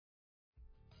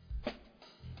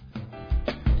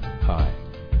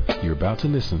about to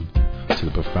listen to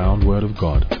the profound Word of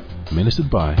God ministered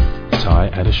by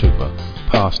Tai Adeshugba,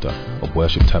 pastor of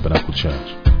Worship Tabernacle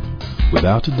Church.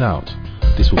 Without a doubt,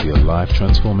 this will be a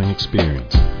life-transforming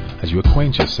experience as you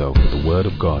acquaint yourself with the Word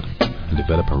of God and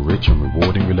develop a rich and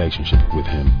rewarding relationship with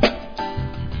Him.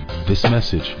 This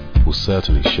message will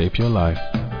certainly shape your life,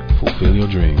 fulfill your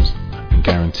dreams, and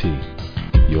guarantee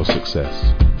your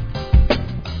success.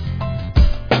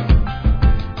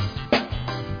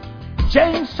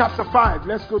 James chapter 5.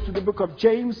 Let's go to the book of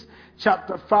James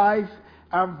chapter 5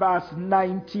 and verse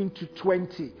 19 to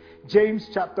 20. James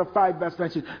chapter 5 verse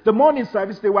 19. The morning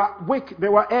service, they were awake, they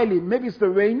were early. Maybe it's the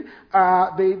rain.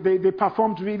 They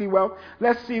performed really well.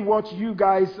 Let's see what you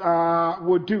guys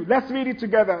will do. Let's read it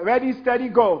together. Ready, steady,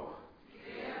 go.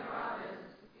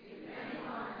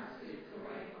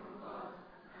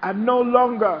 And no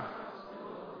longer,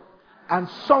 and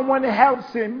someone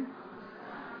helps him,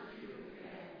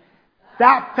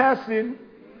 that person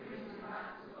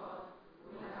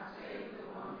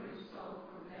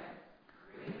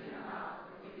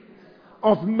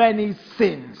of many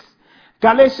sins.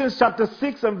 Galatians chapter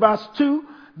 6 and verse 2,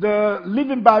 the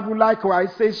Living Bible likewise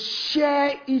says,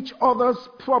 share each other's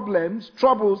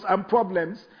troubles and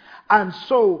problems, and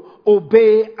so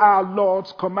obey our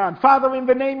Lord's command. Father, in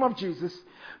the name of Jesus,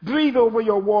 breathe over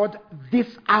your word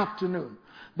this afternoon,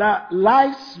 that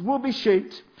lives will be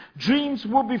shaped, dreams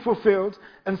will be fulfilled,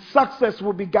 and success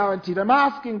will be guaranteed. I'm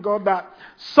asking God that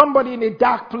somebody in a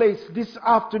dark place this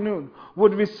afternoon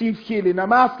would receive healing.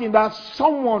 I'm asking that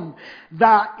someone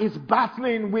that is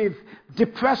battling with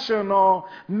depression or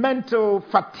mental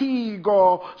fatigue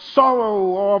or sorrow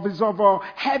or is of a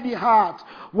heavy heart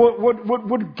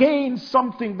would gain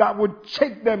something that would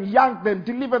shake them, yank them,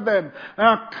 deliver them,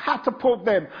 catapult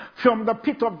them from the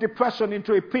pit of depression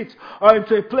into a pit or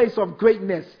into a place of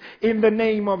greatness in the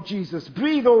name of Jesus.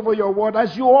 Breathe over your word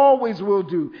as you always will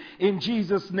do. In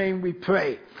Jesus' name we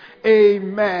pray.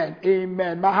 Amen.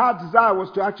 Amen. My heart desire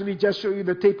was to actually just show you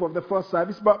the tape of the first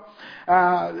service, but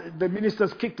the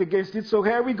ministers kicked against it. So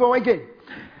here we go again.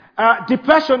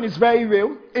 Depression is very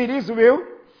real. It is real.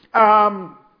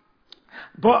 But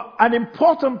an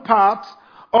important part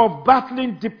of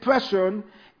battling depression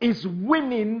is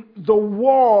winning the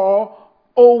war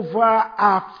over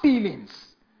our feelings.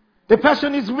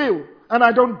 Depression is real, and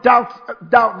I don't doubt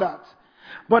that.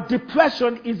 But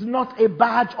depression is not a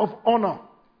badge of honor.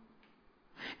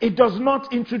 It does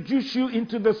not introduce you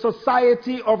into the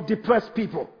society of depressed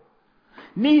people.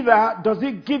 Neither does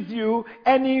it give you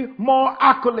any more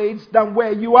accolades than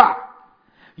where you are.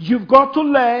 You've got to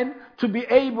learn to be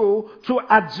able to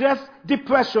address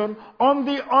depression on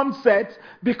the onset,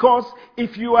 because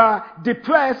if you are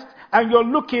depressed and you're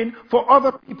looking for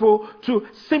other people to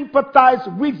sympathize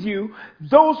with you,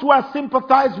 those who are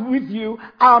sympathizing with you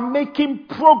are making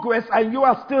progress and you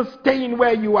are still staying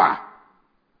where you are.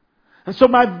 And so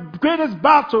my greatest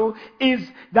battle is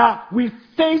that we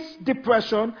face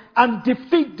depression and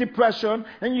defeat depression,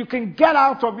 and you can get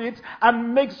out of it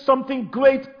and make something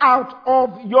great out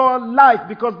of your life,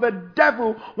 because the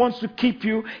devil wants to keep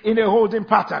you in a holding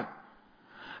pattern.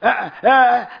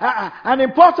 An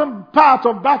important part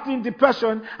of battling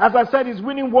depression, as I said, is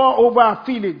winning war over our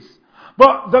feelings.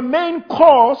 But the main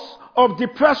cause of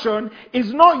depression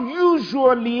is not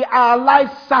usually our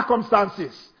life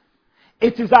circumstances.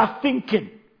 It is our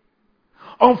thinking.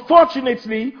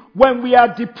 Unfortunately, when we are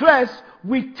depressed,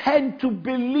 we tend to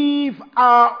believe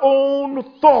our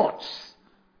own thoughts.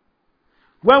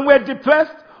 When we're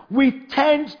depressed, we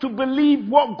tend to believe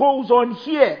what goes on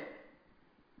here.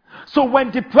 So when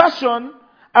depression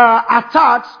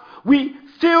attacks, we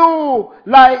feel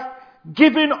like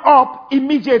giving up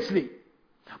immediately.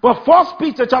 But 1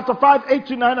 Peter chapter 5,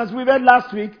 8-9, as we read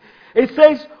last week, it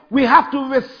says we have to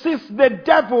resist the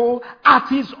devil at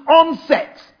his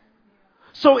onset.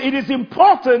 So it is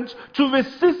important to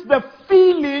resist the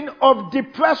feeling of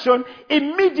depression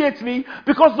immediately,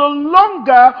 because the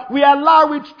longer we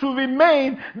allow it to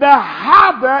remain, the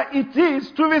harder it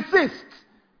is to resist.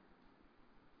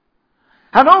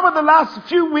 And over the last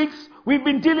few weeks, we've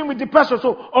been dealing with depression.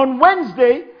 So on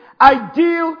Wednesday, I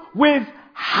deal with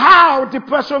how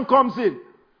depression comes in.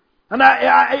 And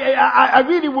I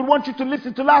really would want you to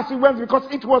listen to last week Wednesday, because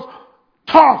it was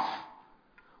tough.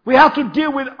 We had to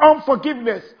deal with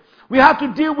unforgiveness. We had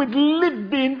to deal with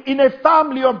living in a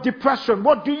family of depression.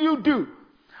 What do you do?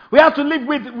 We had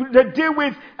to deal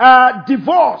with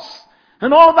divorce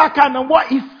and all that kind of what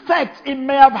effect it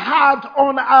may have had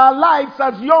on our lives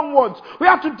as young ones. We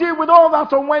had to deal with all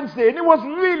that on Wednesday, and it was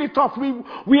really tough.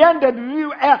 We ended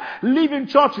leaving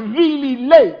church really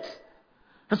late.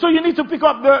 And so you need to pick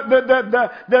up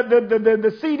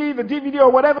the CD, the DVD, or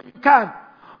whatever you can.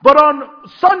 But on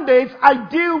Sundays, I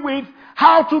deal with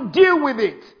how to deal with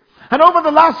it. And over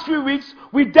the last few weeks,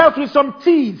 we dealt with some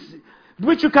T's,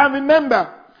 which you can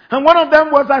remember. And one of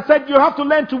them was, I said, you have to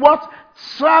learn to what?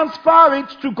 Transfer it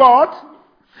to God.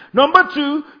 Number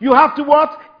 2, you have to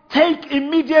what? Take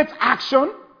immediate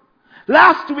action.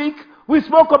 Last week, we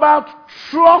spoke about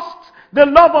trust the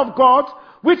love of God,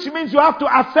 which means you have to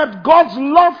accept God's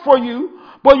love for you,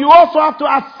 but you also have to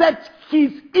accept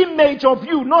His image of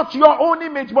you, not your own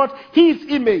image, but His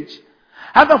image.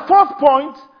 And the 4th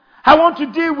point I want to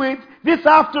deal with this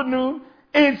afternoon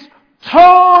is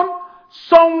turn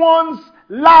someone's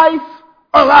life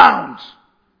around.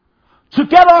 To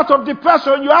get out of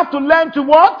depression, you have to learn to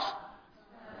what?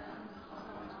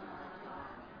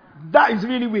 That is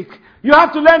really weak. You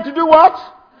have to learn to do what?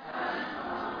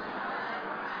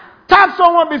 Tap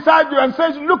someone beside you and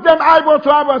say, look them eyeball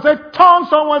to eyeball and say, turn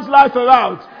someone's life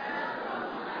around.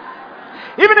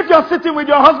 Even if you're sitting with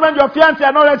your husband, your fiancé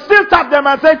and all that, still tap them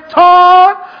and say,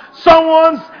 turn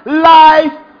someone's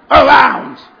life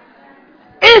around.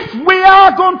 If we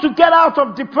are going to get out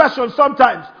of depression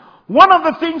sometimes, one of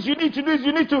the things you need to do is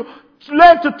you need to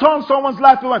learn to turn someone's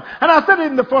life around. And I said it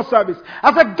in the first service.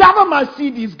 I said, gather my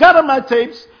CDs, gather my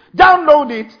tapes,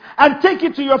 download it, and take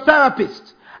it to your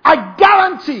therapist. I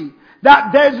guarantee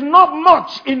that there's not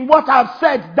much in what I've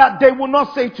said that they will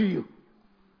not say to you.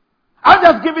 I'm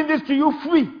just giving this to you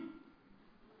free.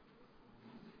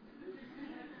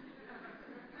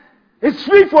 It's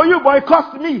free for you, but it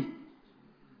costs me.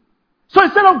 So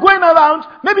instead of going around,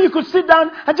 maybe you could sit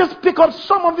down and just pick up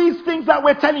some of these things that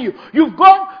we're telling you. You've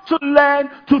got to learn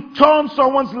to turn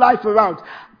someone's life around.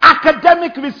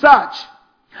 Academic research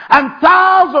and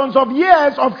thousands of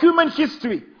years of human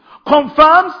history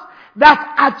confirms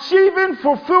that achieving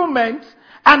fulfillment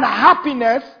and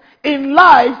happiness in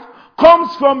life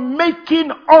comes from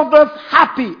making others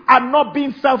happy and not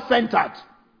being self-centered.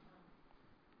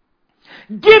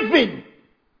 Giving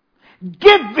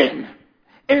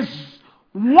is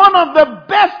one of the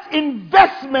best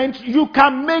investments you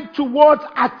can make towards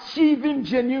achieving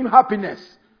genuine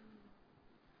happiness.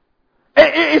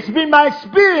 It's been my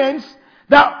experience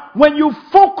that when you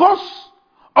focus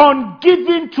on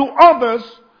giving to others,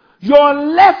 you're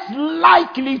less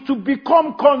likely to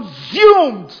become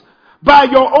consumed by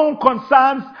your own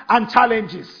concerns and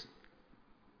challenges.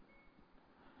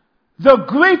 The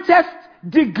greatest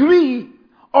degree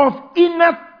of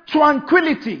inner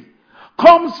tranquility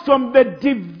comes from the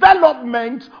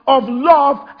development of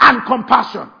love and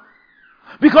compassion.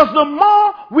 Because the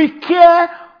more we care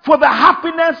for the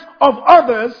happiness of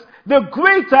others, the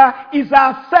greater is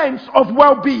our sense of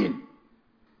well-being.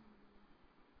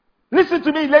 Listen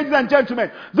to me, ladies and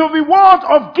gentlemen. The reward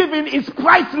of giving is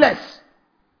priceless.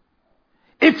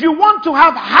 If you want to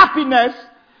have happiness,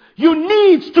 you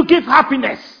need to give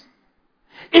happiness.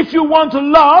 If you want to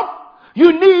love,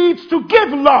 you need to give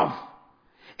love.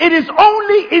 It is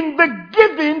only in the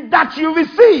giving that you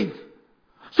receive.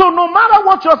 So no matter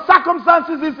what your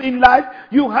circumstances is in life,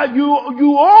 you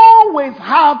always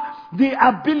have the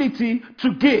ability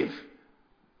to give.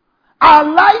 Our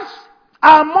lives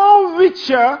are more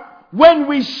richer when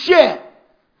we share.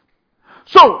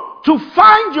 So to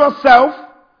find yourself,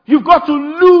 you've got to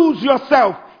lose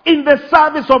yourself in the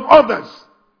service of others.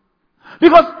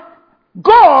 Because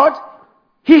God,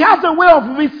 He has a way of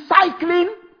recycling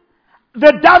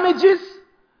the damages,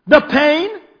 the pain,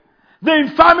 the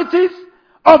infirmities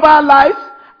of our lives,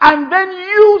 and then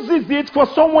uses it for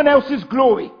someone else's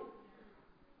glory.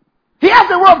 He has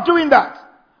a way of doing that.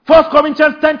 1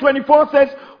 Corinthians 10:24 says,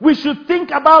 we should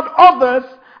think about others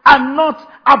and not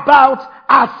about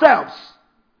ourselves.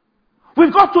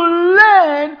 We've got to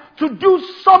learn to do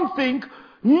something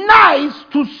nice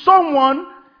to someone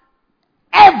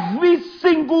every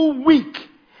single week.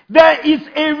 There is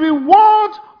a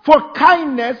reward for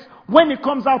kindness when it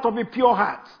comes out of a pure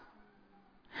heart.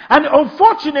 And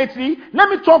unfortunately, let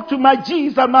me talk to my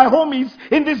G's and my homies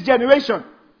in this generation.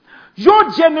 Your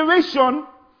generation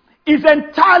is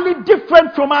entirely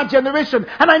different from our generation.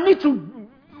 And I need to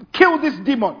kill this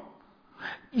demon.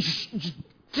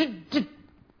 The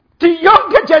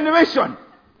younger generation,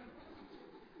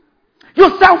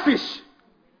 you're selfish.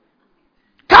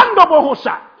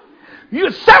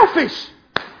 You're selfish.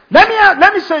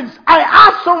 Let me say this. I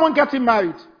asked someone getting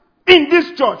married in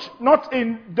this church, not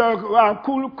in the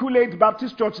Kool-Aid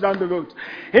Baptist church down the road.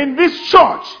 In this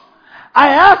church, I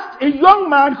asked a young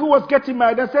man who was getting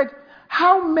married. I said,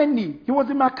 how many? He was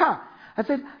in my car. I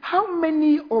said, how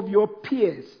many of your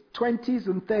peers, 20s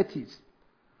and 30s,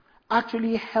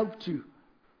 actually helped you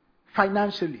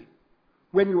financially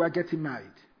when you were getting married?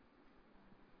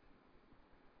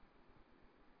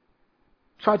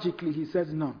 Tragically, he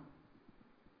says none.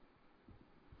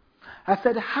 I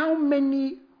said, how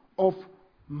many of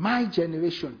my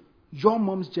generation, your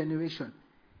mom's generation,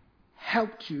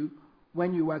 helped you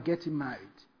when you were getting married?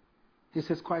 He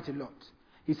says, quite a lot.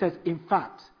 He says, in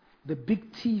fact, the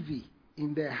big TV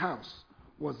in their house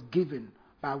was given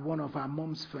by one of our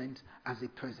mom's friends as a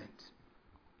present.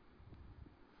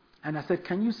 And I said,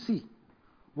 can you see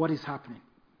what is happening?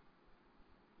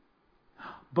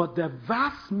 But the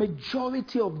vast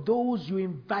majority of those you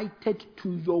invited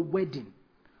to your wedding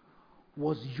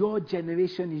was your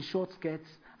generation in short skirts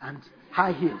and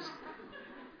high heels.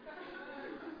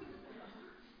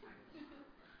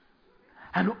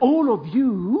 And all of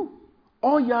you,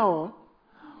 all y'all,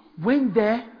 went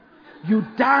there, you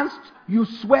danced, you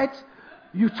sweat,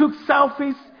 you took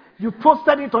selfies, you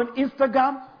posted it on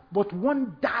Instagram, but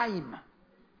one dime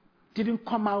didn't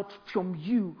come out from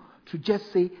you to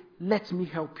just say, let me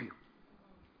help you.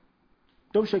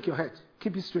 Don't shake your head.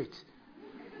 Keep it straight.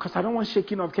 Because I don't want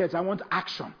shaking of heads. I want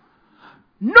action.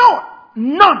 No!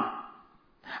 None!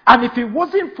 And if it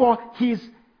wasn't for his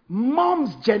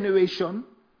mom's generation,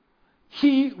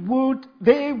 they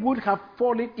would have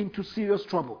fallen into serious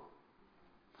trouble.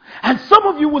 And some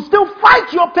of you will still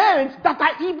fight your parents that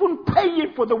are even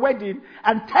paying for the wedding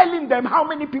and telling them how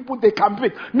many people they can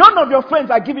bring. None of your friends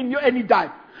are giving you any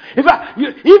dime. In fact,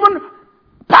 even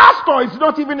pastor is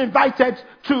not even invited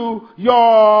to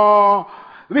your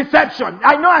reception.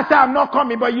 I know I said I'm not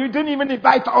coming, but you didn't even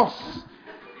invite us.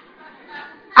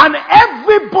 And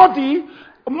everybody,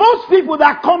 most people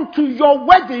that come to your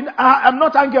wedding, I'm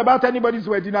not angry about anybody's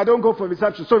wedding. I don't go for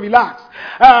reception, so relax.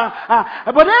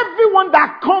 But everyone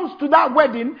that comes to that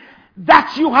wedding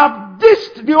that you have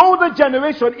dished the older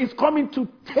generation is coming to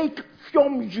take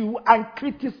from you and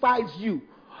criticize you.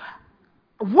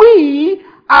 We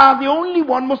are the only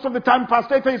one, most of the time,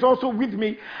 Pastor Efe is also with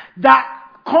me, that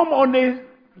come on a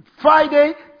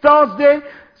Friday, Thursday,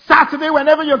 Saturday,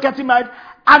 whenever you're getting married,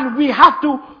 and we have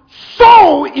to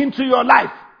sow into your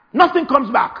life. Nothing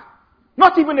comes back.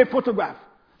 Not even a photograph.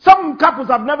 Some couples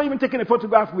I've never even taken a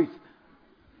photograph with.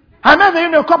 I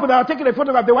remember a couple that were taking a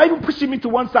photograph, they were even pushing me to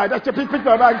one side. I said,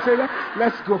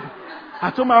 let's go. I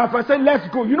told my wife, I said, let's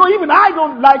go. You know, even I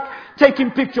don't like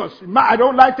taking pictures. I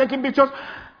don't like taking pictures.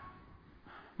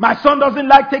 My son doesn't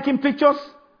like taking pictures.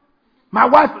 My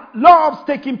wife loves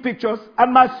taking pictures.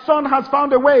 And my son has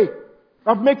found a way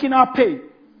of making her pay.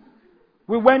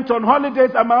 We went on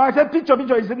holidays and my wife said, picture. He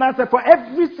said, I said, for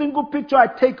every single picture I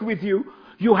take with you,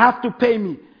 you have to pay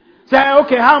me. Say,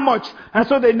 okay, how much? And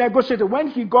so they negotiated. When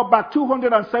he got back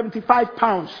 275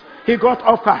 pounds, he got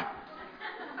offer.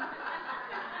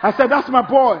 I said, that's my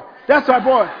boy. That's my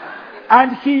boy.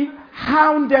 And he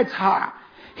hounded her.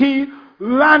 He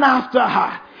ran after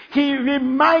her. He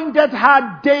reminded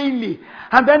her daily.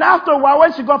 And then after a while,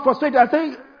 when she got frustrated, I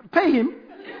said, pay him.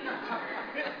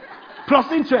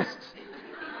 Plus interest.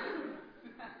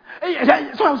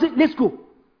 So I was saying, let's go.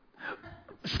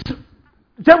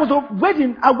 There was a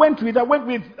wedding I went with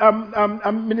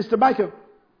Minister Michael.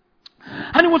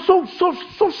 And it was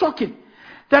so shocking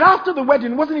that after the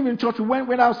wedding, it wasn't even in church, we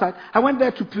went outside. I went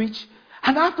there to preach.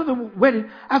 And after the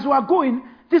wedding, as we were going,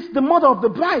 the mother of the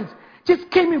bride just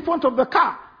came in front of the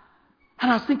car. And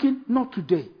I was thinking, not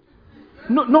today.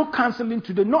 No cancelling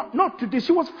today. Not today.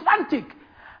 She was frantic.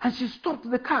 And she stopped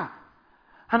the car.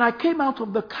 And I came out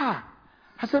of the car.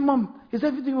 I said, Mom, is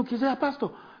everything okay? She said, Pastor,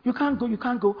 you can't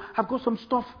go. I've got some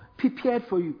stuff prepared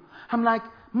for you. I'm like,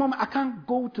 Mom, I can't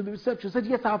go to the reception. She said,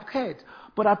 yes, I've heard.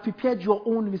 But I've prepared your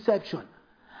own reception.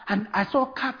 And I saw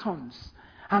cartons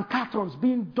and cartons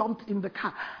being dumped in the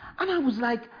car. And I was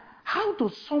like, how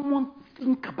does someone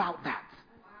think about that?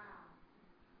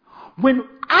 When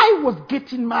I was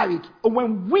getting married, or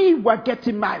when we were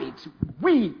getting married,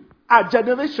 our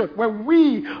generation, when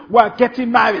we were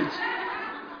getting married,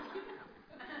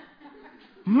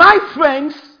 my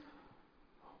friends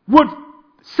would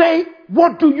say,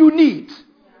 what do you need?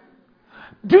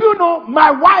 Do you know,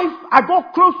 my wife, I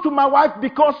got close to my wife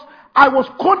because I was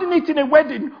coordinating a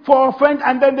wedding for a friend,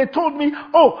 and then they told me,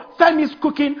 oh, Femi's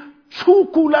cooking 2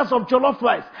 coolers of jollof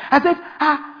rice. I said,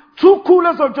 2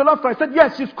 coolers of jollof rice. I said,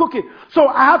 yes, she's cooking. So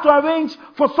I had to arrange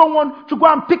for someone to go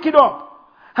and pick it up.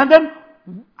 And then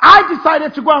I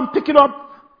decided to go and pick it up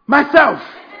myself.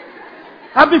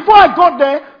 And before I got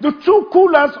there, the 2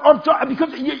 coolers of jollof,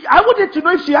 because I wanted to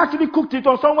know if she actually cooked it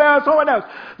or someone else.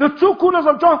 The 2 coolers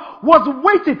of jollof was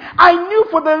waiting. I knew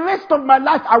for the rest of my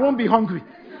life I won't be hungry.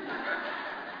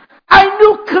 I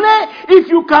knew clear, if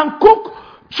you can cook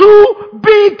 2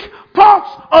 big pots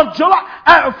of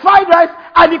fried rice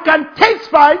and it can taste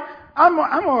fine, I'm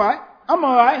all right.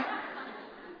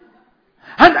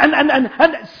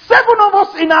 And 7 of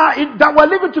us that were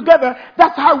living together,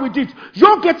 that's how we did.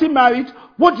 You're getting married,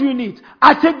 what do you need?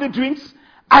 I take the drinks,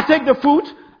 I take the food,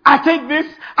 I take this,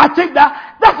 I take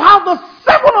that. That's how the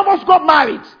 7 of us got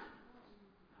married.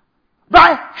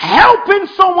 By helping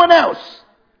someone else.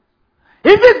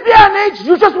 In this day and age,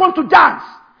 you just want to dance.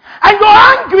 And you're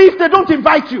angry if they don't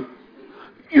invite you.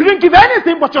 You didn't give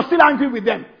anything, but you're still angry with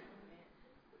them.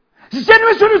 This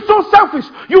generation is so selfish.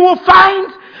 You will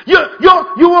find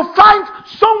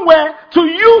somewhere to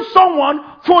use someone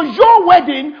for your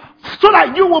wedding so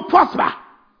that you will prosper.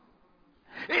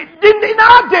 In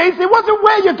our days, it wasn't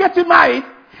where you're getting married.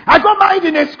 I got married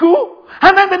in a school.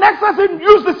 And then the next person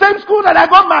used the same school that I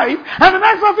got married. And the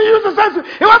next person used the same school.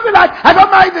 It wasn't like I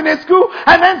got married in a school.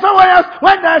 And then someone else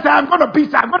went there and said, I'm going to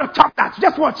beat her. I'm going to chop that.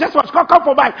 Just watch. Come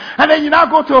for mine. And then you now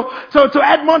go to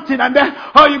Edmonton. And then,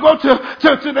 or you go to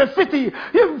the city.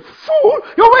 You fool.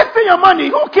 You're wasting your money.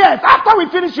 Who cares? After we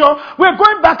finish we're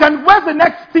going back. And where's the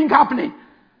next thing happening?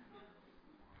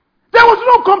 There was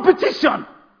no competition.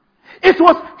 It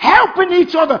was helping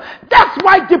each other. That's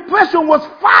why depression was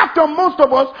far from most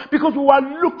of us, because we were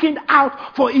looking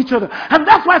out for each other. And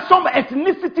that's why some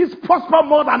ethnicities prosper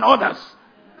more than others.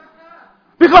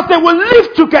 Because they will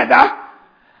live together,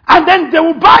 and then they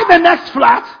will buy the next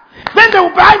flat, then they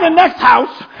will buy the next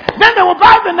house, then they will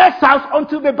buy the next house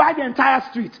until they buy the entire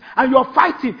street. And you're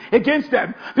fighting against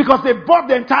them because they bought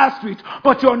the entire street,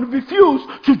 but you refuse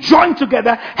to join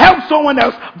together, help someone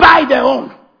else buy their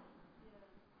own.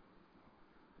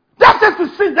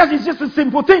 That is just a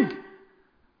simple thing.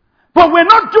 But we're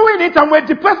not doing it and we're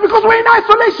depressed because we're in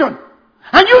isolation.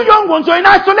 And you young ones are in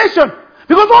isolation.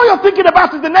 Because all you're thinking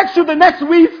about is the next shoe, the next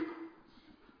weave,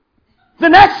 the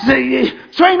next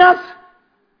trainers.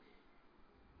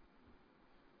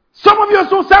 Some of you are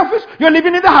so selfish, you're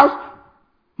living in the house.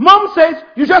 Mom says,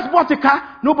 you just bought a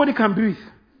car, nobody can breathe.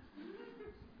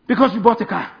 Because you bought a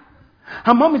car.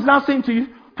 And mom is now saying to you,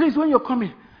 please, when you're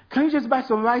coming, can you just buy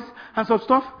some rice and some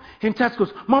stuff in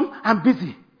Tesco's? Mom, I'm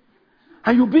busy.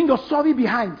 And you bring your sorry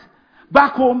behind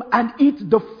back home and eat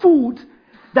the food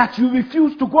that you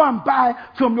refuse to go and buy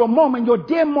from your mom. And your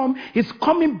dear mom is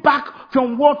coming back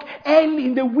from work early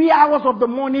in the wee hours of the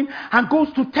morning and goes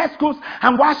to Tesco's.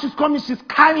 And while she's coming, she's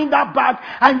carrying that bag.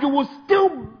 And you will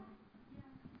still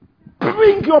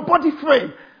bring your body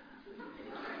frame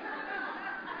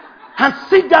and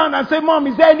sit down and say, Mom,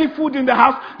 is there any food in the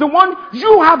house? The one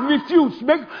you have refused.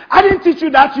 I didn't teach you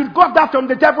that. You got that from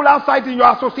the devil outside in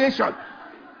your association.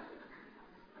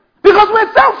 Because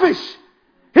we're selfish.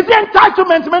 It's the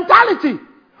entitlement mentality.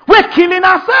 We're killing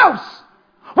ourselves.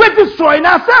 We're destroying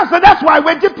ourselves. And that's why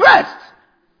we're depressed.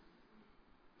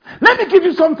 Let me give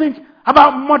you something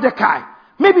about Mordecai.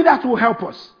 Maybe that will help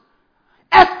us.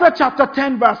 Esther chapter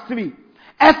 10 verse 3.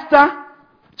 Esther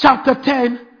chapter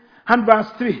 10 and verse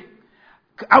 3.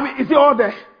 Is it all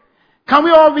there? Can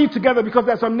we all read together? Because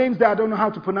there's some names there I don't know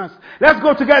how to pronounce. Let's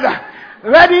go together.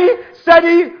 Ready,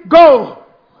 steady, go.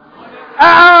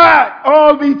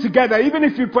 All read together. Even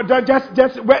if you put just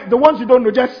the ones you don't know,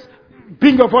 just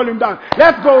bring your volume down.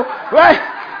 Let's go. Right.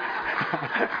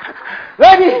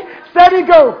 Ready, steady,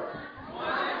 go.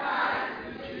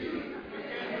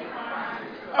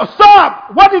 Oh,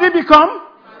 stop. What did he become?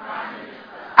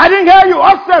 I didn't hear you.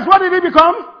 Upstairs, what did he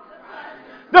become?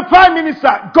 The Prime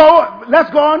Minister. Go. Let's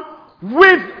go on.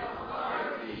 With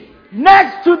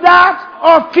next to that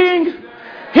of King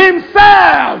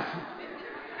himself.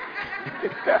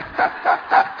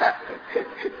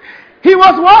 He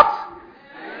was what?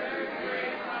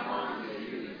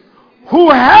 Who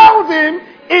held him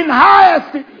in high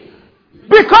esteem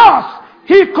because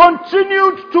he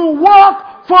continued to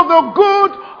work for the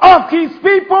good of his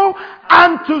people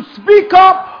and to speak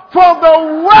up for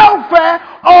the welfare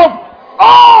of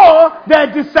all their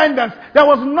descendants. There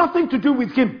was nothing to do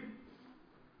with him.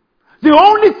 The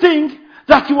only thing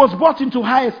that he was brought into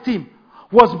high esteem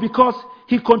was because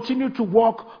he continued to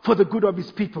work for the good of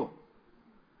his people.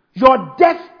 Your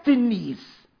destinies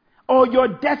or your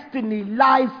destiny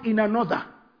lies in another.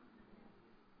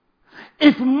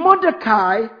 If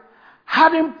Mordecai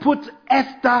hadn't put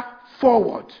Esther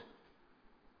forward,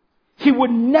 he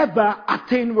would never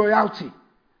attain royalty.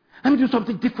 Let me do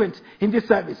something different in this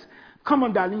service. Come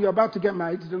on, darling, you're about to get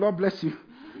married. The Lord bless you.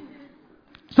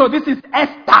 So this is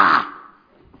Esther.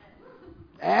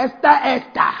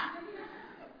 Esther.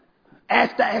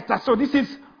 So this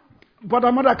is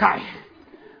Brother Mordecai.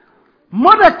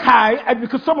 Mordecai,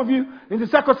 because some of you in the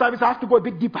second service, I have to go a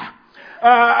bit deeper.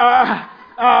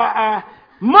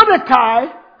 Mordecai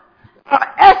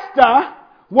Esther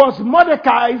was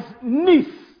Mordecai's niece.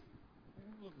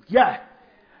 Yeah.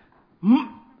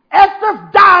 Esther's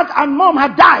dad and mom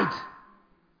had died.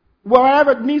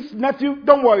 Whatever, niece, nephew,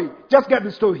 don't worry. Just get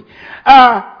the story.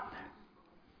 Now,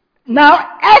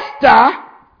 Esther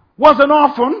was an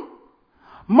orphan.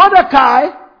 Mordecai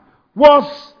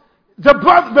was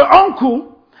the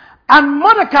uncle. And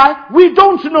Mordecai, we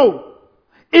don't know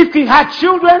if he had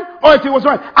children or if he was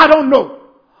married. I don't know.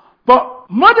 But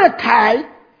Mordecai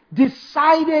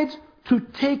decided to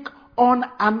take on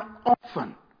an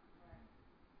orphan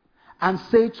and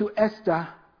say to Esther,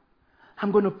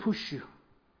 I'm going to push you.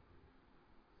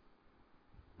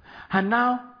 And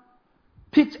now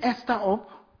picked Esther up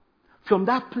from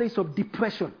that place of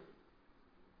depression.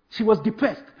 She was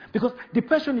depressed because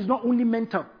depression is not only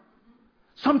mental.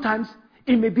 Sometimes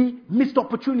it may be missed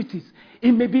opportunities.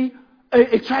 It may be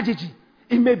a tragedy.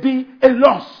 It may be a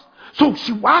loss. So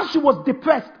while she was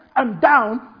depressed and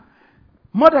down,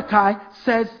 Mordecai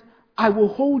says, I will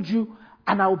hold you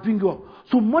and I will bring you up.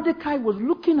 So Mordecai was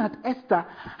looking at Esther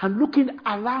and looking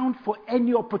around for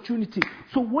any opportunity.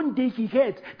 So one day he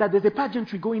heard that there's a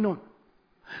pageantry going on.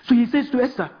 So he says to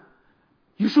Esther,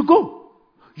 you should go.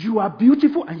 You are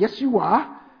beautiful. And yes, you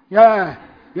are. Yeah.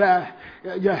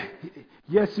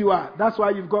 Yes, you are. That's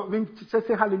why you've got wings. Say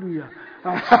hallelujah.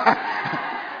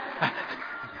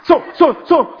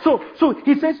 So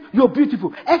he says, you're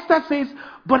beautiful. Esther says,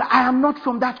 but I am not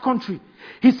from that country.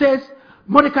 He says,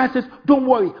 Mordecai says, don't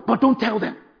worry, but don't tell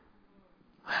them.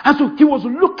 And so he was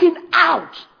looking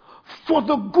out for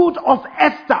the good of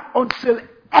Esther until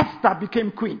Esther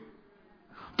became queen.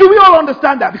 Do we all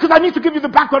understand that? Because I need to give you the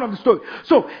background of the story.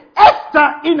 So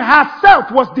Esther in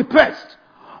herself was depressed.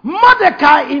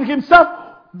 Mordecai in himself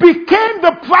became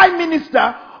the prime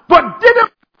minister, but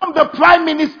didn't become the prime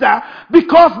minister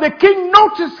because the king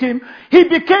noticed him. He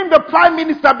became the prime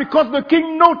minister because the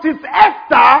king noticed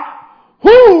Esther,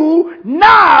 who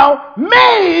now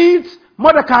made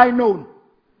Mordecai known.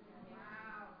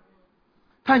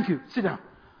 Thank you. Sit down.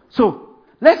 So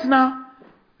let's now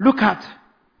look at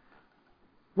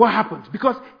what happened.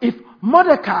 Because if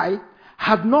Mordecai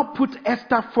had not put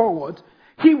Esther forward,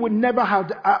 he would never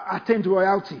have attained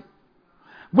royalty.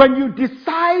 When you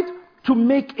decide to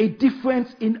make a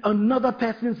difference in another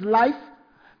person's life,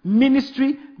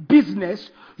 ministry, business,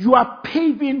 you are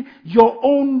paving your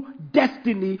own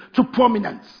destiny to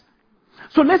prominence.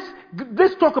 So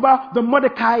let's talk about the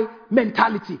Mordecai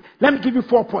mentality. Let me give you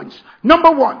 4 points.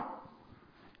 Number 1,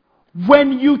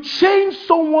 when you change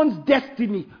someone's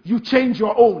destiny, you change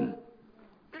your own.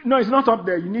 No, it's not up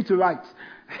there. You need to write.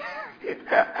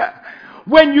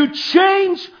 When you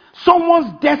change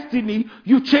someone's destiny,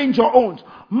 you change your own.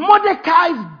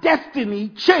 Mordecai's destiny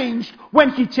changed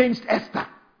when he changed Esther.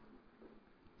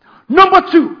 Number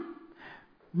 2,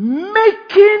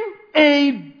 making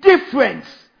a difference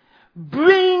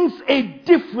brings a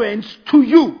difference to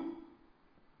you.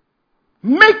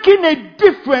 Making a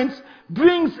difference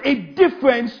brings a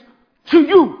difference to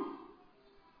you.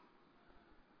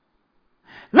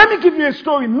 Let me give you a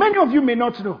story many of you may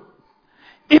not know.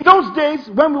 In those days,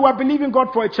 when we were believing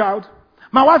God for a child,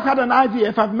 my wife had an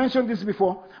IVF. I've mentioned this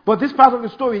before, but this part of the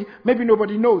story, maybe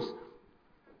nobody knows.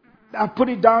 I put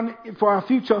it down for our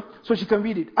future so she can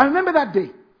read it. I remember that day.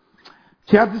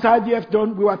 She had this IVF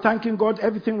done. We were thanking God.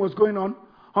 Everything was going on.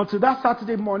 Until that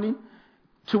Saturday morning,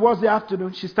 towards the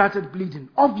afternoon, she started bleeding.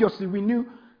 Obviously, we knew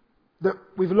that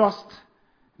we've lost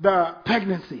the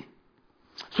pregnancy.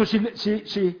 So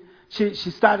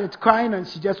she started crying and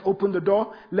she just opened the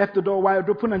door, left the door wide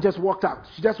open and just walked out.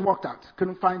 She just walked out.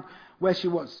 Couldn't find where she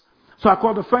was. So I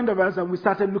called a friend of ours and we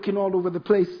started looking all over the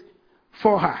place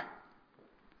for her.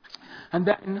 And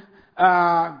then,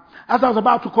 as I was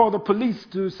about to call the police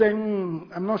to say,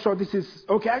 I'm not sure this is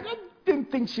okay. I didn't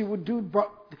think she would do,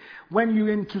 but when you're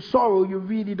into sorrow, you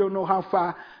really don't know how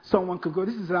far someone could go.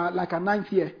 This is like a 9th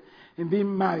year in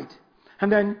being married. And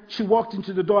then she walked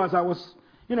into the door as I was,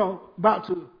 about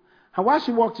to. And while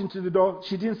she walked into the door,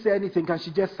 she didn't say anything and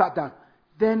she just sat down.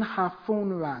 Then her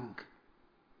phone rang.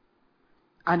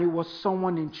 And it was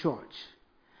someone in church.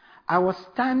 I was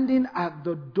standing at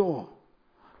the door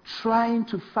trying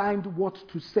to find what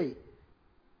to say.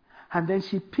 And then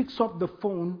she picks up the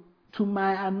phone to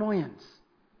my annoyance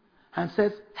and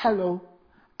says, hello.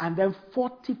 And then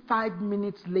 45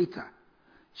 minutes later,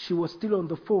 she was still on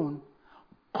the phone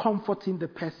comforting the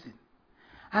person.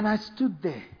 And I stood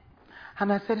there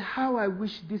and I said, how I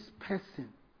wish this person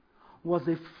was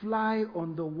a fly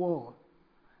on the wall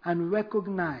and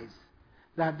recognized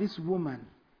that this woman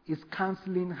is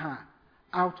counseling her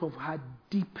out of her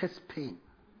deepest pain.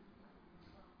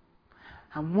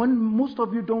 And what most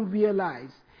of you don't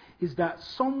realize is that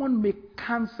someone may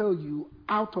cancel you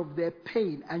out of their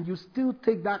pain and you still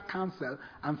take that cancel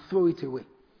and throw it away.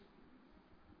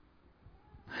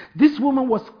 This woman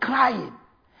was crying.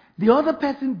 The other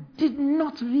person did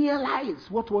not realize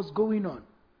what was going on.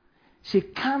 She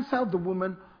canceled the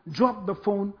woman, dropped the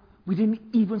phone. We didn't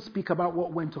even speak about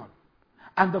what went on.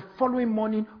 And the following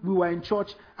morning, we were in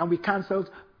church and we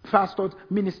canceled, pastored,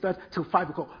 ministered till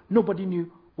 5 o'clock. Nobody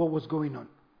knew what was going on.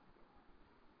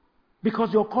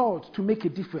 Because you're called to make a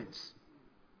difference.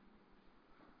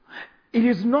 It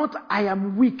is not, I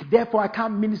am weak, therefore I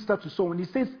can't minister to someone. He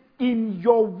says, in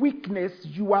your weakness,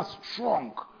 you are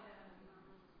strong.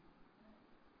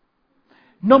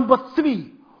 Number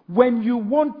 3, when you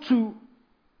want to,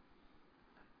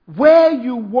 where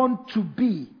you want to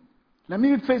be, let me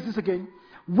rephrase this again.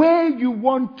 Where you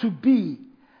want to be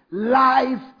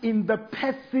lies in the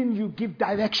person you give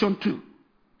direction to.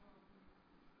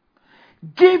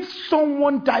 Give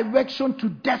someone direction to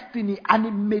destiny, and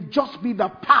it may just be the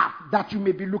path that you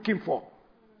may be looking for.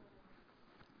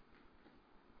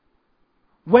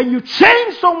 When you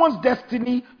change someone's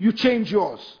destiny, you change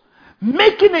yours.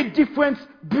 Making a difference,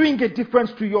 bring a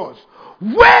difference to yours.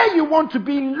 Where you want to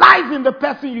be lies in the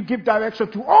person you give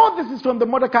direction to. All this is from the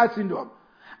Mordecai syndrome.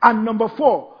 And number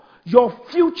 4, your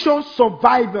future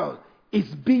survival is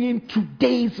being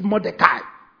today's Mordecai.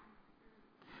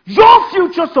 Your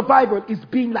future survival is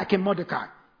being like a Mordecai.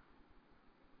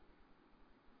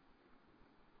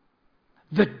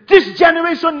 This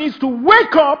generation needs to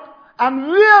wake up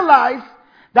and realize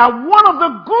that one of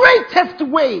the greatest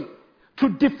ways to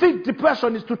defeat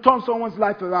depression is to turn someone's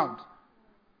life around.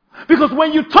 Because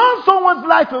when you turn someone's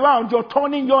life around, you're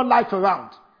turning your life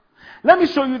around. Let me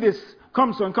show you this.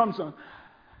 Come, son. Come.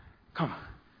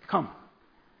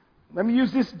 Let me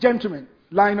use this gentleman.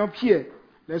 Line up here.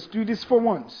 Let's do this for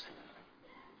once.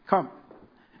 Come.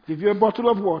 Give you a bottle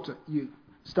of water. You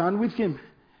stand with him.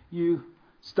 You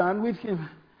stand with him.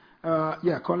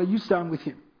 Caller, you stand with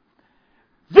him.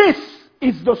 This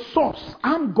is the source.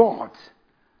 I'm God.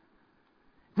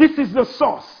 This is the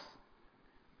source.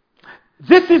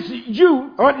 This is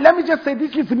you, or let me just say,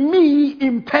 this is me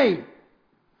in pain.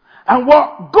 And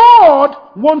what God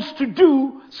wants to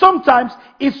do sometimes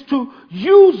is to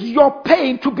use your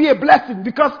pain to be a blessing,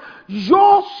 because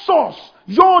your source,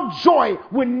 your joy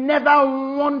will never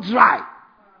run dry.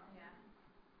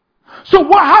 So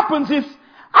what happens is,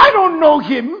 I don't know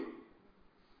him,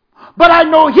 but I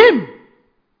know him.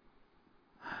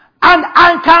 And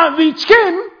I can't reach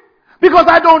him because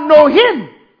I don't know him.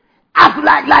 As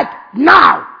like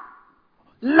now.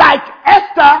 Like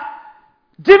Esther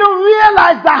didn't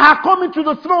realize that her coming to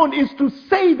the throne is to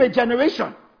save a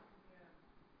generation.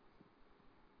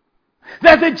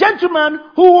 There's a gentleman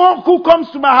who comes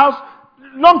to my house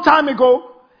long time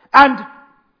ago, and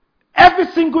every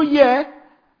single year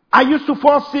I used to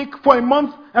fall sick for a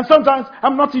month, and sometimes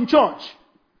I'm not in church.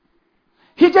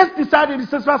 He just decided, he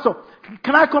says, Pastor,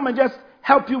 can I come and just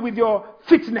help you with your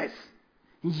fitness?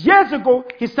 Years ago,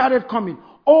 he started coming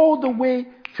all the way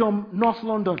from North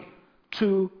London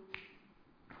to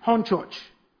Hornchurch.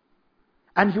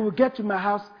 And he would get to my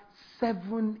house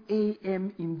 7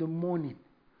 a.m. in the morning.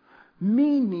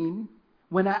 Meaning,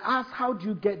 when I ask, how do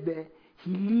you get there?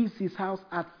 He leaves his house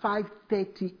at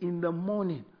 5:30 in the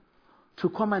morning to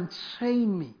come and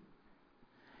train me.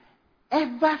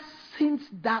 Ever since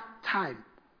that time,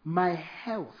 my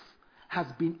health has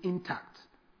been intact.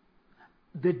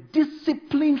 The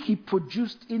discipline he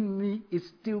produced in me is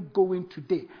still going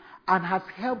today, and has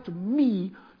helped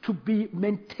me to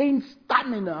maintain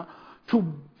stamina to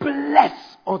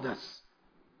bless others.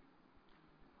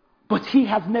 But he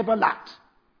has never lacked.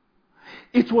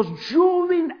 It was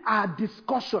during our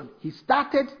discussion. He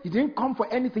didn't come for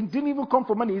anything, didn't even come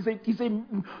for money. He's a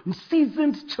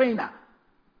seasoned trainer.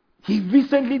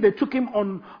 They took him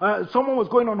on, someone was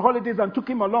going on holidays and took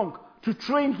him along to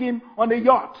train him on a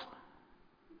yacht.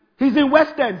 He's in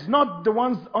West End, not the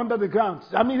ones under the ground.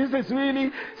 I mean, this is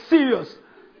really serious.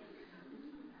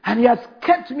 And he has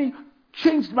kept me,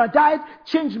 changed my diet,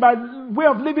 changed my way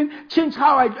of living, changed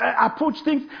how I approach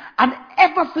things. And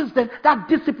ever since then, that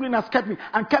discipline has kept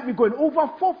me going.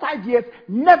 Over 4-5 years,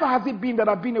 never has it been that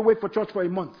I've been away for church for a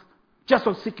month, just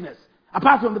on sickness.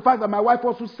 Apart from the fact that my wife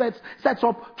also sets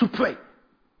up to pray.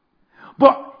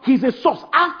 But he's a source.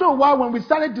 After a while, when we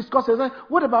started discussing, I said,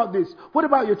 what about this? What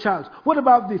about your child? What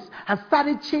about this? And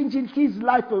started changing his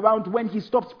life around when he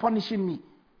stops punishing me.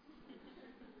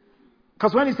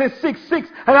 Because when he says 6,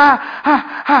 and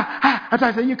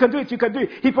I say, you can do it.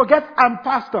 He forgets I'm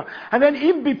pastor. And then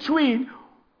in between,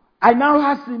 I now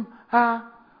ask him,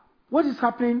 what is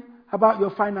happening about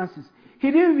your finances?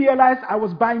 He didn't realize I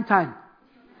was buying time.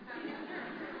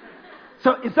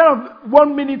 So instead of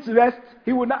 1 minute rest,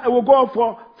 he will go on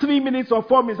for 3 minutes or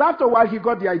 4 minutes. After a while, he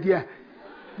got the idea.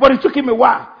 But it took him a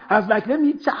while. I was like, let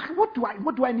me check. What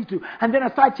do I need to? And then I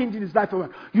started changing his life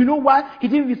around. You know why? He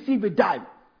didn't receive a dime.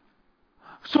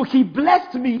 So he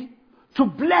blessed me to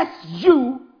bless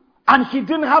you, and he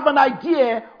didn't have an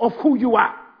idea of who you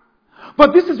are.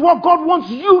 But this is what God wants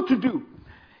you to do.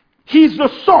 He's the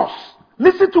source.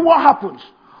 Listen to what happens.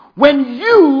 When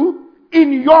you,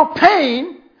 in your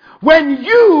pain, when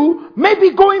you may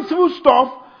be going through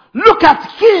stuff, look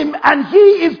at him and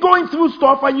he is going through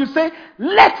stuff and you say,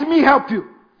 let me help you.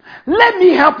 Let me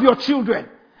help your children.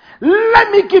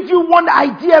 Let me give you one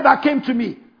idea that came to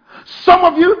me. Some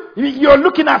of you, you're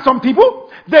looking at some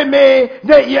people,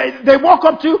 they walk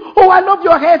up to you, oh, I love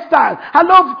your hairstyle. I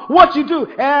love what you do.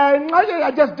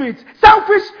 I just do it.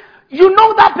 Selfish, you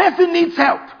know that person needs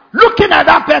help. Looking at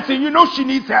that person, you know she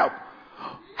needs help.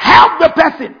 Help the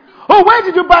person. Oh, where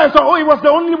did you buy it? Oh, it was the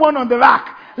only one on the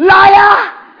rack.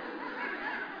 Liar!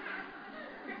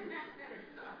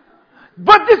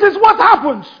 But this is what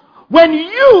happens. When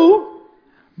you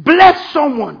bless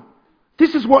someone,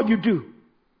 this is what you do.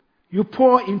 You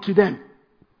pour into them.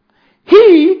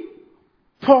 He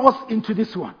pours into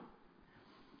this one.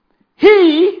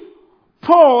 He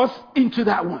pours into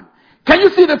that one. Can you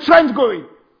see the trend going?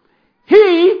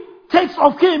 He takes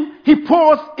of him, he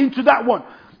pours into that one.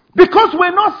 Because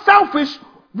we're not selfish,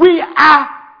 we are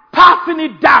passing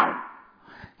it down.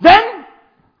 Then,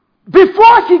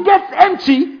 before he gets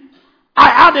empty, I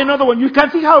add another one. You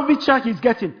can see how richer he's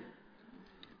getting.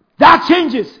 That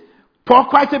changes. Pour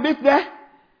quite a bit there.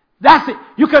 That's it.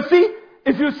 You can see,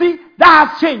 if you see, that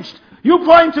has changed. You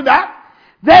pour into that.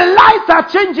 Their lives are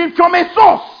changing from a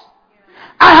source.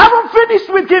 I haven't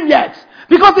finished with him yet,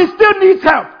 because he still needs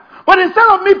help. But instead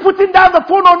of me putting down the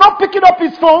phone or not picking up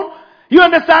his phone, you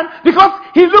understand? Because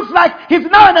he looks like he's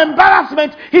now an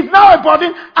embarrassment. He's now a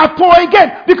burden. I pour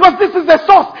again. Because this is the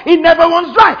source. It never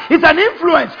runs dry. It's an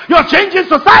influence. You're changing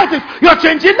societies. You're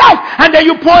changing life. And then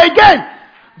you pour again.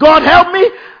 God help me.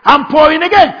 I'm pouring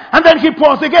again. And then he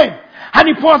pours again. And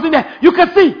he pours in there. You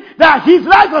can see that his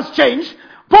life has changed.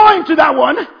 Pour into that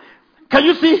one. Can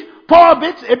you see? Pour a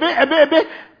bit.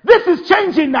 This is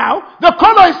changing now. The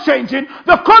color is changing.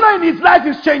 The color in his life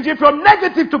is changing from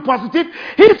negative to positive.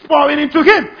 He's pouring into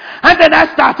him. And then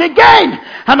I start again.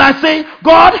 And I say,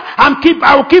 God,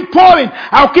 I will keep pouring.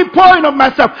 I'll keep pouring of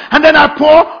myself. And then I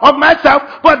pour of myself.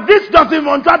 But this doesn't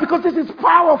run dry because this is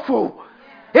powerful.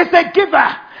 It's a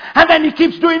giver. And then he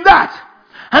keeps doing that.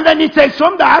 And then he takes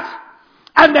from that.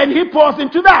 And then he pours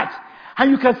into that.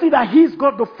 And you can see that he's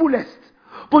got the fullest.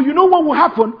 But you know what will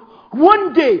happen?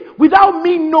 One day, without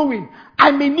me knowing,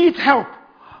 I may need help.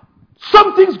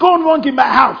 Something's gone wrong in my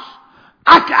house.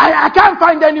 I can't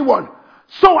find anyone.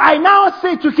 So I now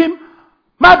say to him,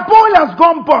 my boiler's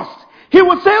gone bust. He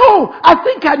will say, oh, I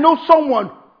think I know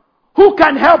someone who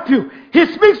can help you. He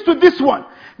speaks to this one.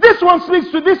 This one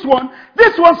speaks to this one.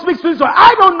 This one speaks to this one.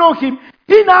 I don't know him.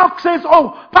 He now says,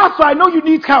 oh, Pastor, I know you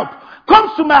need help.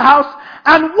 Comes to my house,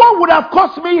 and what would have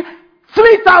cost me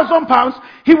 3,000 pounds,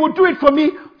 he would do it for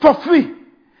me for free.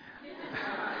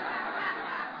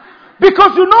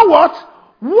 Because you know what?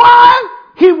 While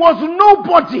he was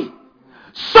nobody,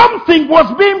 something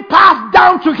was being passed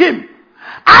down to him.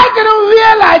 I didn't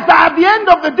realize that at the end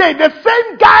of the day, the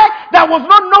same guy that was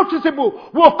not noticeable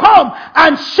will come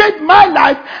and shape my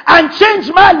life and change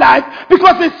my life,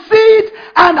 because it's seed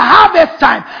and harvest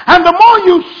time. And the more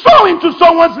you sow into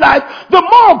someone's life, the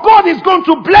more God is going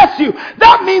to bless you.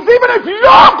 That means even if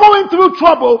you're going through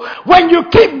trouble, when you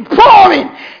keep pouring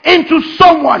into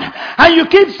someone and you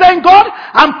keep saying, God,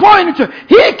 I'm pouring into,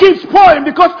 he keeps pouring,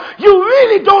 because you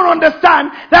really don't understand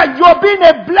that you're being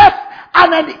a blessed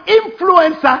and an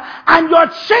influencer, and you're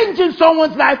changing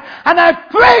someone's life. And I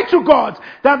pray to God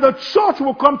that the church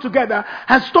will come together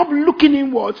and stop looking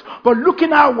inwards, but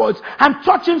looking outwards and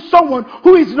touching someone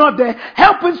who is not there,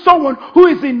 helping someone who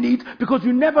is in need, because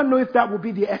you never know if that will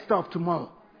be the Esther of tomorrow,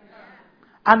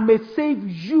 and may save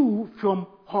you from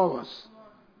horrors.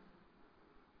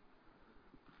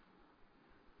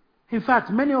 In fact,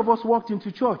 many of us walked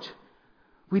into church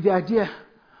with the idea,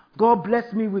 God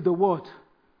bless me with the word.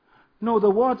 No,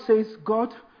 the word says,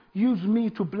 God, use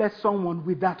me to bless someone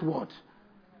with that word.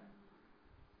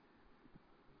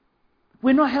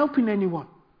 We're not helping anyone.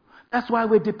 That's why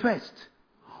we're depressed.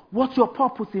 What's your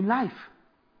purpose in life?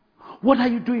 What are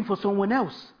you doing for someone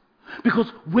else? Because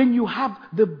when you have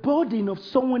the burden of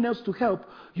someone else to help,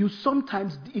 you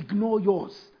sometimes ignore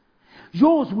yours.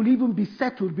 Yours will even be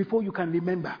settled before you can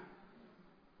remember.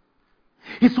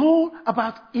 It's all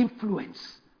about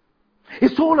influence.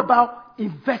 It's all about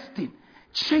investing.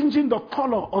 changing the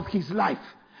color of his life,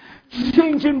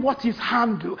 changing what his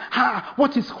hand,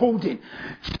 what he's holding,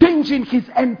 changing his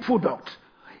end product.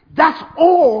 That's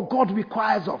all God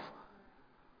requires of.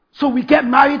 So we get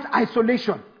married,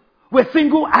 isolation. We're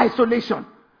single, isolation.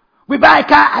 We buy a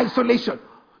car, isolation.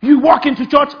 You walk into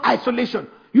church, isolation.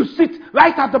 You sit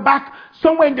right at the back,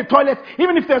 somewhere in the toilet.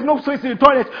 Even if there's no space in the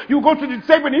toilet, you go to the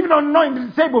disabled. Even though not in the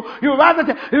disabled, you rather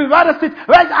sit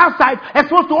right outside,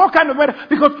 exposed to all kinds of weather,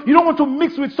 because you don't want to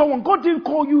mix with someone. God didn't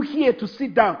call you here to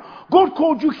sit down. God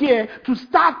called you here to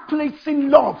start placing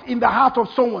love in the heart of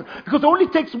someone, because it only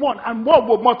takes one, and one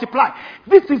will multiply.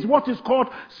 This is what is called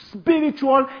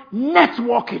spiritual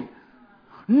networking,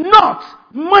 not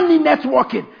money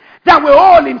networking that we're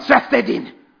all interested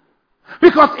in.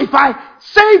 Because if I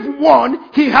save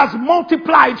one, he has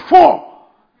multiplied 4.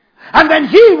 And then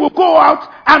he will go out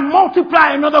and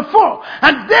multiply another 4.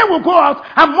 And they will go out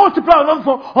and multiply another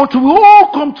 4 until we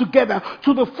all come together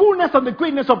to the fullness and the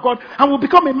greatness of God, and will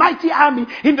become a mighty army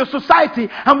in the society,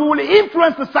 and we will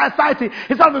influence the society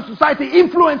instead of the society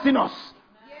influencing us.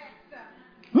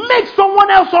 Make someone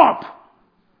else up.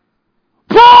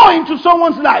 Pour into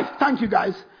someone's life. Thank you,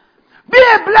 guys. Be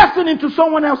a blessing into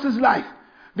someone else's life.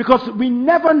 Because we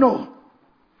never know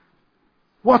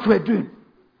what we're doing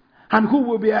and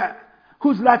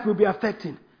whose life will be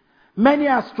affecting. Many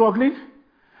are struggling,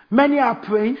 many are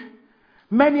praying,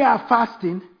 many are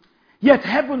fasting, yet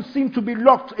heaven seems to be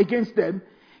locked against them.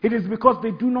 It is because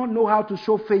they do not know how to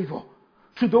show favor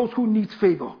to those who need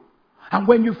favor. And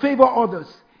when you favor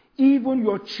others, even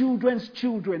your children's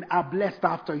children are blessed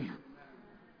after you.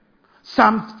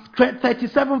 Psalm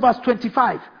 37 verse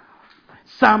 25.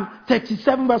 Psalm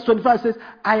 37 verse 25 says,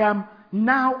 I am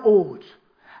now old.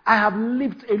 I have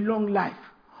lived a long life,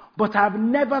 but I have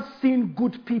never seen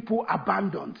good people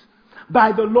abandoned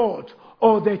by the Lord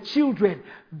or their children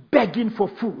begging for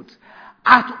food.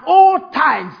 At all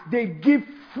times they give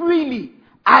freely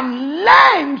and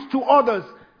lend to others,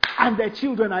 and their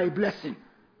children are a blessing.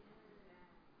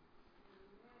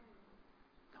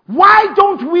 Why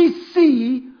don't we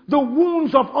see the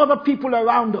wounds of other people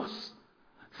around us?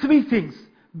 3 things.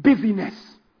 Busyness.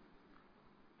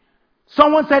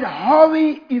 Someone said,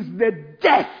 hurry is the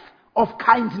death of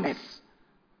kindness.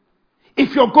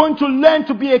 If you're going to learn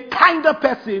to be a kinder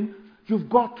person, you've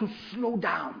got to slow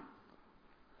down.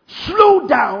 Slow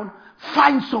down,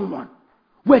 find someone.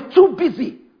 We're too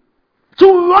busy,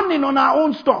 too running on our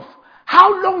own stuff.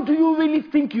 How long do you really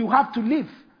think you have to live?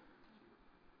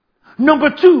 Number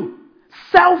 2,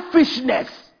 selfishness.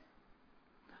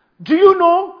 Do you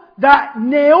know that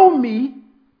Naomi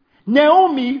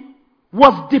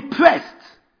was depressed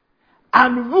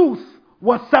and Ruth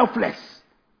was selfless?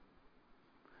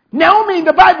 Naomi in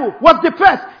the Bible was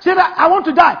depressed. She said, I want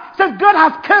to die. She said, God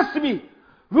has cursed me.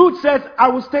 Ruth says, I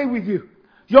will stay with you.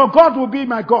 Your God will be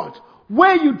my God.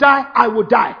 Where you die, I will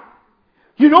die.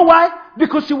 You know why?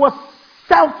 Because she was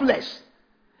selfless.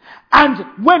 And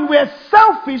when we're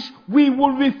selfish, we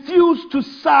will refuse to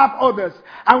serve others.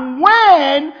 And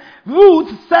when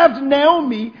Ruth served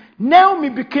Naomi, Naomi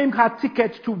became her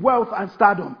ticket to wealth and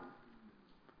stardom.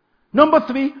 Number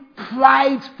 3,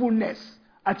 pridefulness.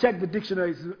 I checked the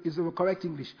dictionary, is the correct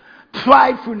English.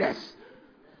 Pridefulness.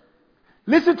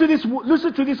 Listen to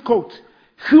this quote.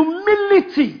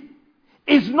 Humility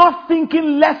is not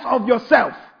thinking less of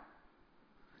yourself.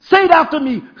 Say it after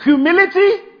me.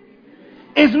 Humility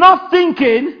is not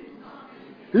thinking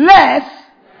less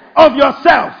of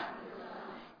yourself.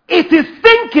 It is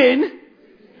thinking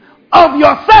of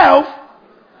yourself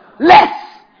less.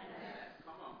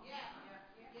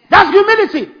 That's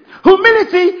humility.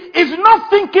 Humility is not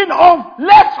thinking of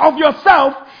less of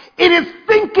yourself. It is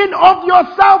thinking of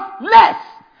yourself less.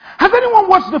 Has anyone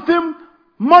watched the film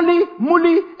Mully,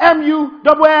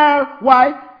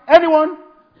 M-U-L-L-Y? Anyone?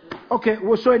 Okay,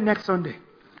 we'll show it next Sunday.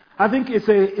 I think it's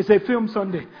a film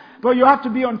Sunday. But you have to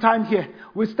be on time here.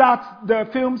 The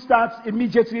film starts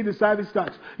immediately the service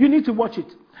starts. You need to watch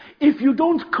it. If you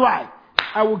don't cry,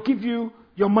 I will give you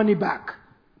your money back.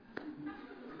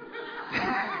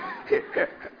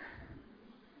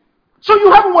 So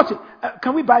you haven't watched it.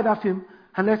 Can we buy that film?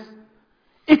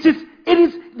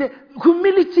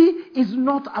 Humility is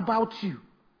not about you.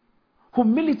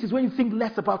 Humility is when you think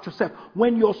less about yourself.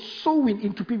 When you're sowing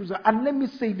into people's lives. And let me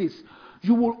say this.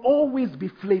 You will always be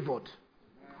flavored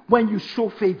when you show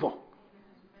favor.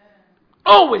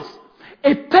 Always.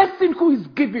 A person who is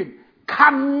giving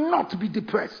cannot be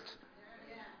depressed.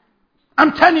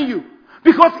 I'm telling you.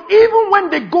 Because even when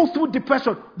they go through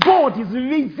depression, God is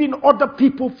raising other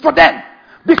people for them.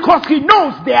 Because He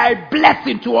knows they are a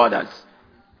blessing to others.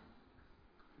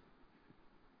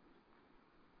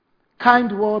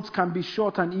 Kind words can be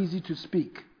short and easy to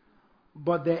speak,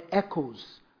 but their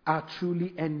echoes are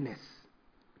truly endless.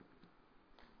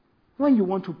 When you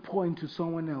want to pour into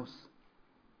someone else,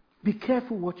 be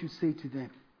careful what you say to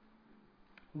them.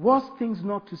 Worst things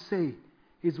not to say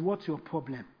is what's your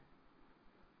problem.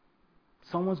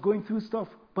 Someone's going through stuff,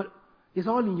 but it's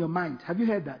all in your mind. Have you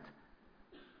heard that?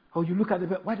 Or you look at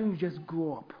them, why don't you just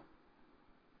grow up?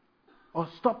 Or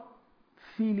stop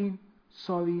feeling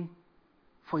sorry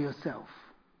for yourself.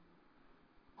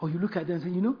 Or you look at them and say,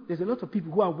 you know, there's a lot of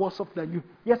people who are worse off than you.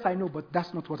 Yes, I know, but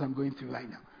that's not what I'm going through right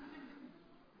now.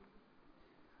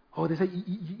 Or they say,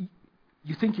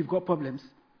 you think you've got problems?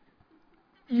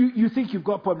 You think you've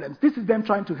got problems. This is them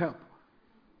trying to help.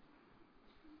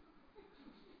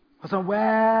 Or so,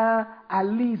 well, at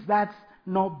least that's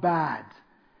not bad.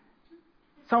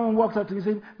 Someone walks up to me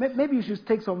and says, maybe you should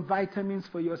take some vitamins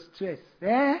for your stress.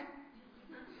 Eh?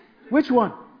 Which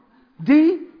one?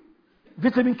 D?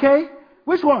 Vitamin K?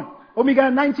 Which one? Omega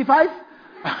 95?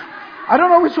 I don't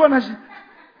know which one I should.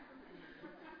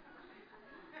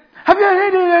 Have you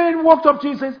heard anyone walked up to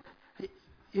you and says,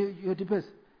 you're depressed?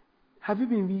 Have you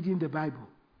been reading the Bible?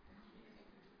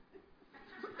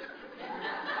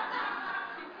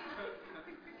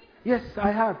 Yes,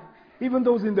 I have. Even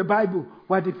those in the Bible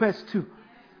were depressed too.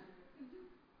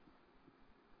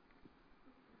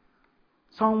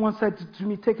 Someone said to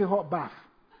me, take a hot bath.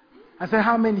 I said,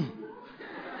 how many?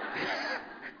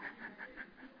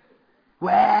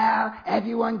 Well,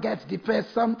 everyone gets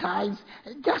depressed sometimes.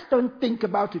 Just don't think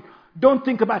about it. Don't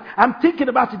think about it. I'm thinking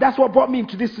about it. That's what brought me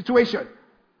into this situation.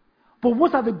 But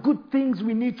what are the good things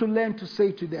we need to learn to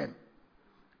say to them?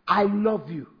 I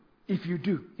love you. If you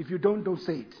do. If you don't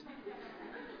say it.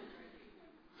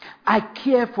 I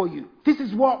care for you. This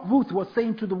is what Ruth was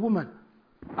saying to the woman.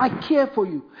 I care for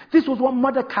you. This was what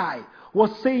Mordecai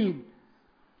was saying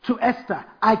to Esther.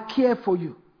 I care for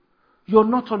you. You're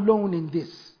not alone in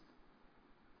this.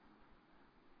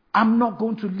 I'm not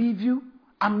going to leave you.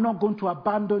 I'm not going to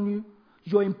abandon you.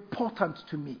 You're important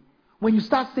to me. When you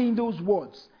start saying those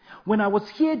words, when I was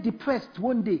here depressed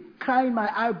one day, crying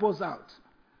my eyeballs out,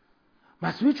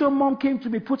 my spiritual mom came to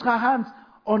me, put her hands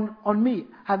on me,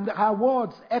 and her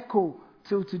words echo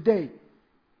till today.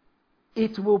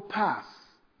 It will pass.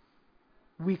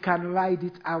 We can ride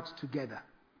it out together.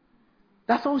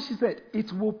 That's all she said.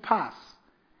 It will pass.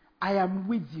 I am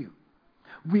with you.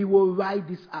 We will ride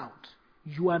this out.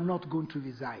 You are not going to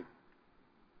resign.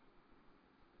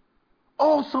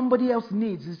 All somebody else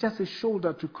needs is just a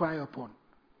shoulder to cry upon.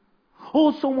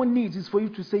 All someone needs is for you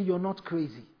to say you're not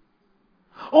crazy.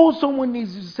 All someone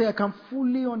needs is to say I can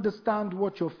fully understand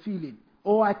what you're feeling.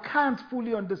 Or I can't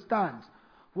fully understand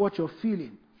what you're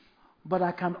feeling. But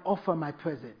I can offer my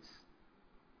presence.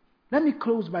 Let me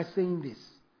close by saying this.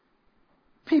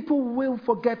 People will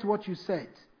forget what you said.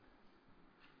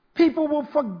 People will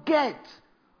forget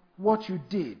what you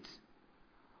did.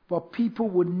 But people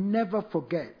will never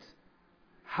forget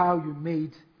how you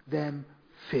made them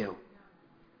feel.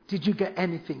 Did you get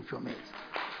anything from it?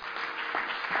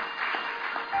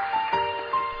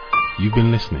 You've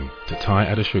been listening to Ty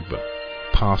Adeshugba,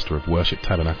 pastor of Worship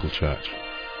Tabernacle Church.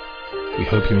 We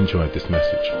hope you enjoyed this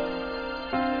message.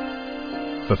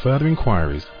 For further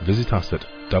inquiries, visit us at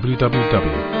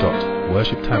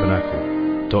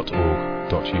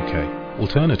www.worshiptabernacle.org.uk.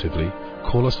 Alternatively,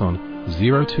 call us on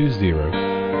 020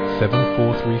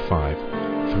 7435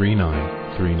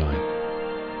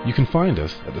 3939. You can find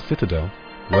us at the Citadel,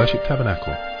 Worship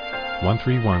Tabernacle,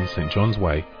 131 St John's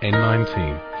Way,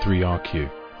 N19 3RQ,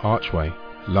 Archway,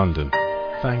 London.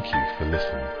 Thank you for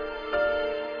listening.